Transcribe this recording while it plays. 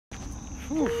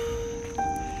Whew.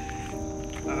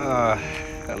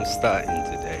 I'm starting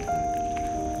today.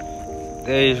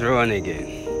 Today's run again.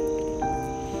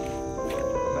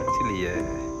 Actually, yeah.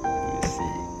 Let me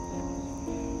see.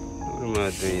 What am I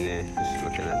doing here? Just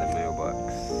looking at the mailbox.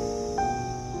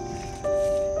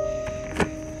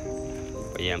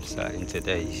 But yeah, I'm starting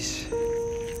today's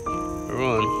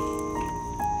run.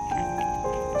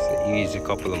 It's an easy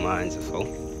couple of miles or so.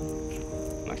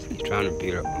 I'm actually trying to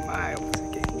build up my miles again.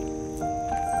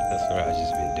 That's what I've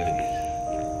just been doing.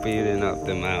 Building up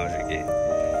the miles again.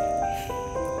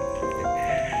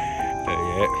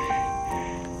 Yeah.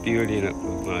 Building up the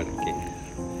miles again.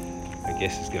 I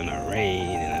guess it's gonna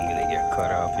rain and I'm gonna get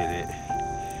caught up in it.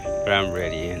 But I'm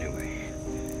ready anyway.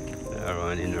 I'll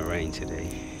run in the rain today.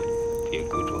 Be a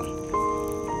good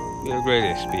one. Be a great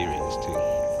experience too.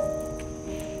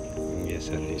 Yes,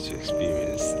 I need to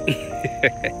experience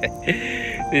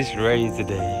this rain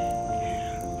today.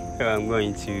 I'm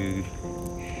going to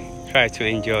try to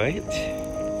enjoy it.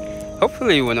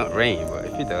 Hopefully it will not rain, but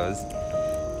if it does,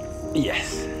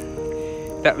 yes.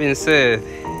 That being said,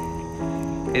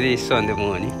 it is Sunday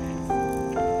morning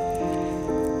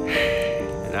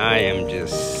and I am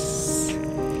just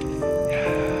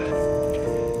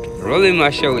rolling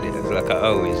my shoulders like I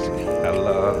always do. I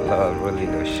love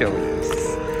rolling those shoulders.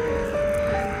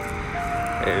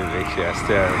 And make sure I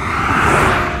start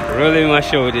rolling my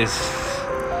shoulders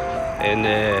and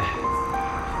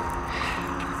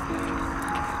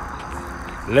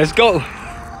let's go.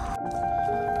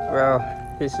 Well,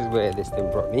 this is where this thing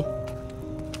brought me.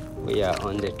 We are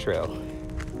on the trail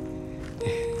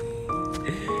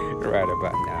right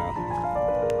about now.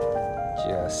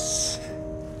 Just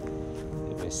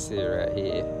let me see right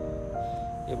here.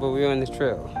 Yeah, but we're on the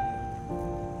trail.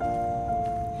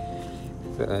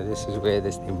 So this is where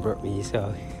this thing brought me.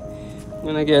 So I'm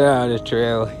gonna get out of the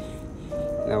trail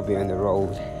and I'll be on the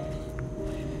road.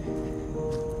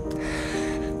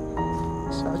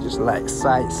 So I just like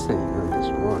sightseeing on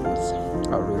these runs.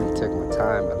 I really take my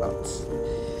time a lot.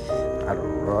 I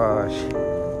don't rush.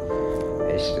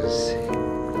 It's just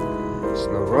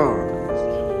slow run.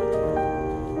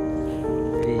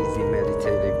 Easy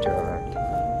meditative jog.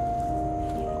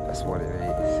 That's what it is.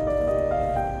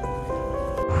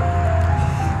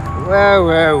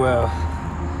 Well.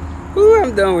 Ooh,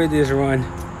 I'm done with this run.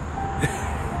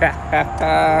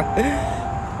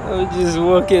 I'm just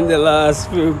walking the last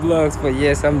few blocks, but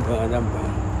yes, I'm done.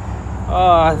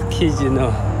 Oh, kid, you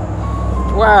know.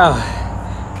 Wow.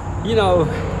 You know,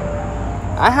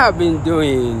 I have been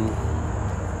doing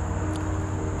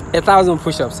 1,000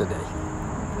 push-ups a day.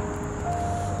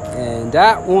 And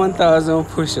that 1,000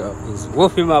 push-up is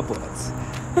whooping my butt.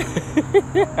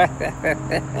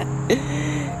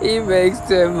 It makes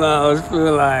 10 miles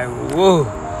feel like, whoa.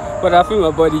 But I feel my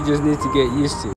body just needs to get used to it.